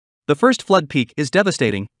The first flood peak is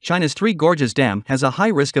devastating. China's Three Gorges Dam has a high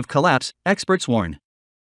risk of collapse, experts warn.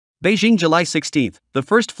 Beijing July 16, the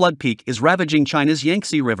first flood peak is ravaging China's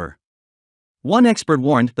Yangtze River. One expert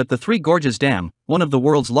warned that the Three Gorges Dam, one of the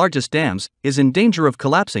world's largest dams, is in danger of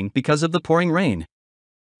collapsing because of the pouring rain.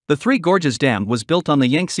 The Three Gorges Dam was built on the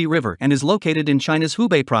Yangtze River and is located in China's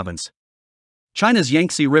Hubei province. China's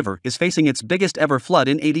Yangtze River is facing its biggest ever flood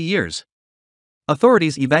in 80 years.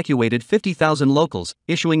 Authorities evacuated 50,000 locals,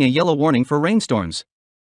 issuing a yellow warning for rainstorms.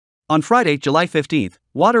 On Friday, July 15,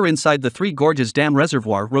 water inside the Three Gorges Dam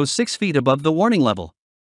reservoir rose 6 feet above the warning level.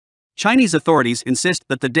 Chinese authorities insist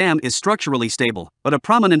that the dam is structurally stable, but a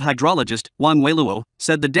prominent hydrologist, Wang Weiluo,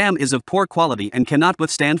 said the dam is of poor quality and cannot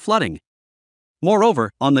withstand flooding.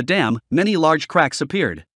 Moreover, on the dam, many large cracks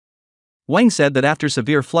appeared. Wang said that after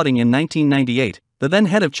severe flooding in 1998, the then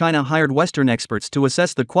head of China hired Western experts to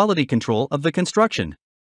assess the quality control of the construction.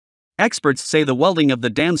 Experts say the welding of the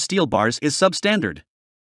dam's steel bars is substandard.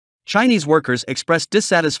 Chinese workers expressed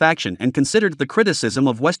dissatisfaction and considered the criticism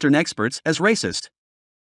of Western experts as racist.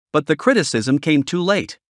 But the criticism came too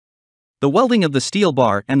late. The welding of the steel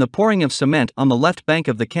bar and the pouring of cement on the left bank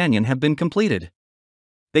of the canyon have been completed.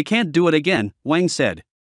 They can't do it again, Wang said.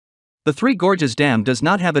 The Three Gorges Dam does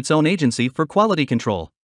not have its own agency for quality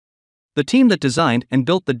control. The team that designed and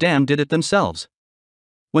built the dam did it themselves.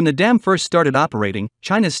 When the dam first started operating,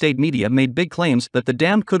 China's state media made big claims that the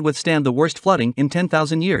dam could withstand the worst flooding in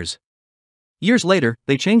 10,000 years. Years later,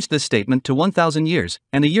 they changed this statement to 1,000 years,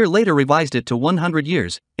 and a year later revised it to 100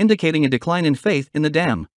 years, indicating a decline in faith in the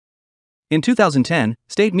dam. In 2010,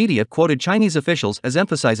 state media quoted Chinese officials as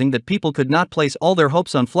emphasizing that people could not place all their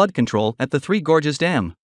hopes on flood control at the Three Gorges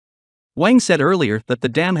Dam. Wang said earlier that the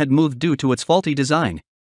dam had moved due to its faulty design.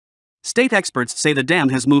 State experts say the dam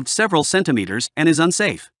has moved several centimeters and is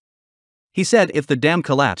unsafe. He said if the dam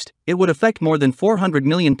collapsed, it would affect more than 400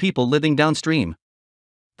 million people living downstream.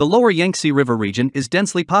 The lower Yangtze River region is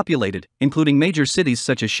densely populated, including major cities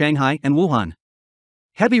such as Shanghai and Wuhan.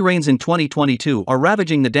 Heavy rains in 2022 are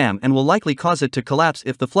ravaging the dam and will likely cause it to collapse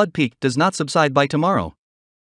if the flood peak does not subside by tomorrow.